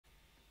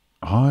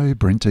Hi,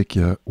 BrenTech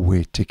here,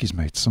 where tech is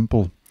made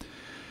simple.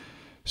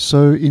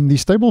 So in the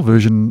stable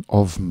version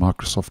of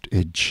Microsoft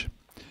Edge,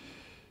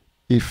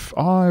 if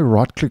I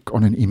right-click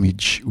on an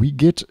image, we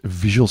get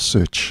visual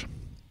search,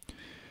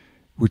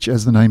 which,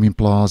 as the name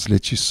implies,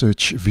 lets you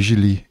search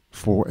visually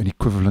for an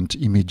equivalent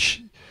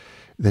image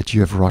that you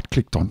have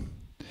right-clicked on.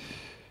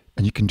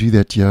 And you can do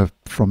that here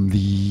from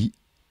the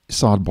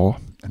sidebar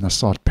and the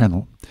side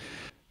panel.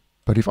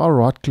 But if I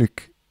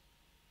right-click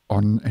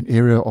on an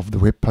area of the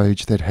web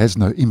page that has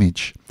no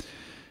image,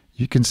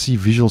 you can see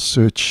visual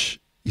search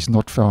is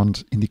not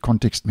found in the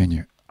context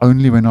menu,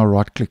 only when I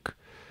right-click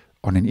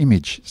on an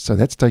image. So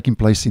that's taking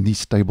place in the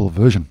stable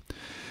version.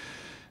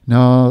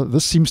 Now,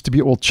 this seems to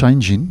be all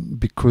changing,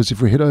 because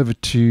if we head over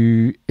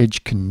to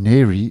Edge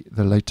Canary,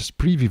 the latest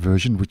preview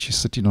version, which is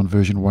sitting on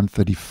version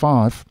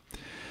 135,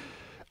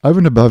 over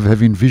and above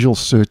having visual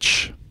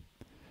search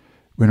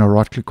when I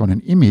right-click on an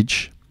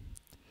image,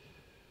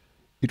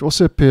 it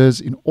also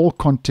appears in all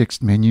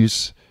context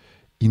menus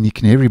in the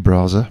Canary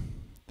browser.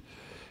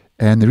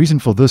 And the reason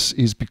for this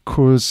is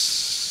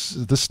because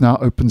this now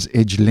opens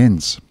Edge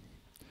Lens,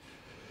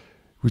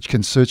 which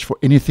can search for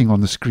anything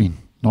on the screen,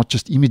 not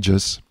just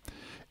images.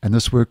 And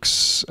this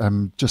works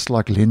just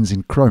like Lens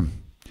in Chrome.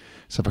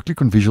 So if I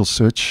click on visual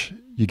search,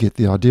 you get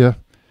the idea.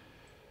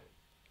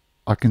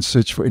 I can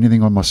search for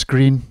anything on my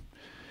screen,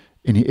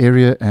 any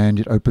area, and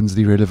it opens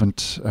the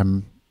relevant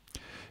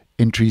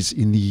entries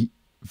in the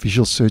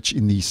visual search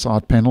in the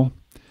side panel.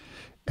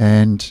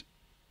 And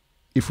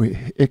if we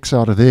X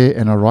out of there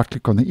and I right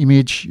click on the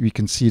image, you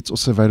can see it's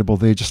also available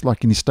there, just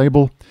like in the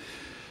stable.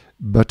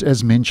 But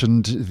as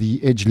mentioned,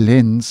 the Edge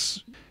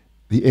Lens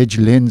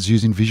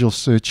using visual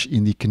search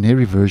in the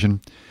Canary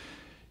version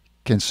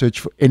can search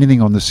for anything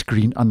on the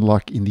screen,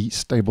 unlike in the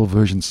stable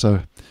version.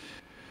 So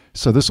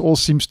this all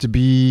seems to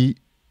be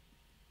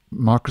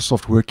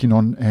Microsoft working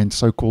on and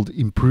so-called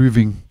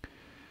improving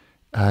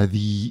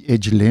the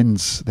Edge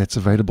Lens that's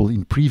available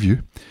in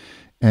preview.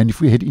 And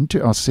if we head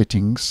into our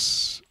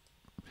settings,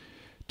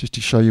 just to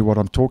show you what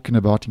I'm talking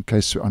about in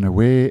case you're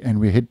unaware, and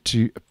we head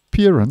to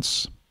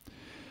Appearance,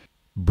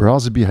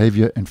 Browser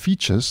Behavior and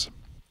Features,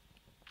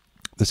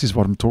 this is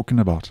what I'm talking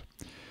about.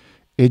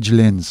 Edge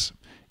Lens.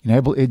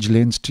 Enable Edge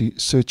Lens to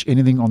search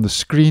anything on the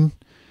screen,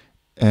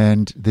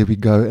 and there we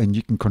go, and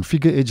you can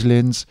configure Edge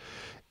Lens.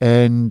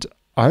 And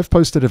I've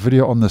posted a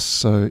video on this,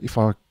 so if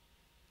I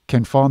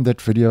can find that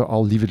video,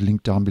 I'll leave it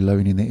linked down below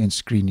and in the end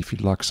screen if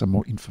you'd like some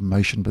more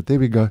information. But there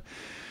we go.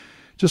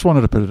 Just wanted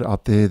to put it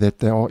out there that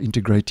they are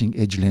integrating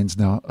Edge Lens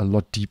now a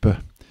lot deeper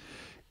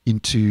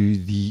into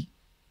the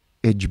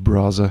Edge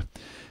browser.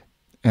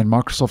 And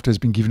Microsoft has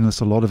been giving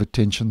this a lot of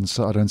attention,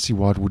 so I don't see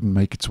why it wouldn't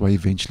make its way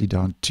eventually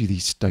down to the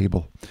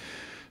stable.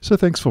 So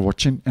thanks for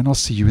watching, and I'll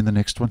see you in the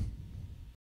next one.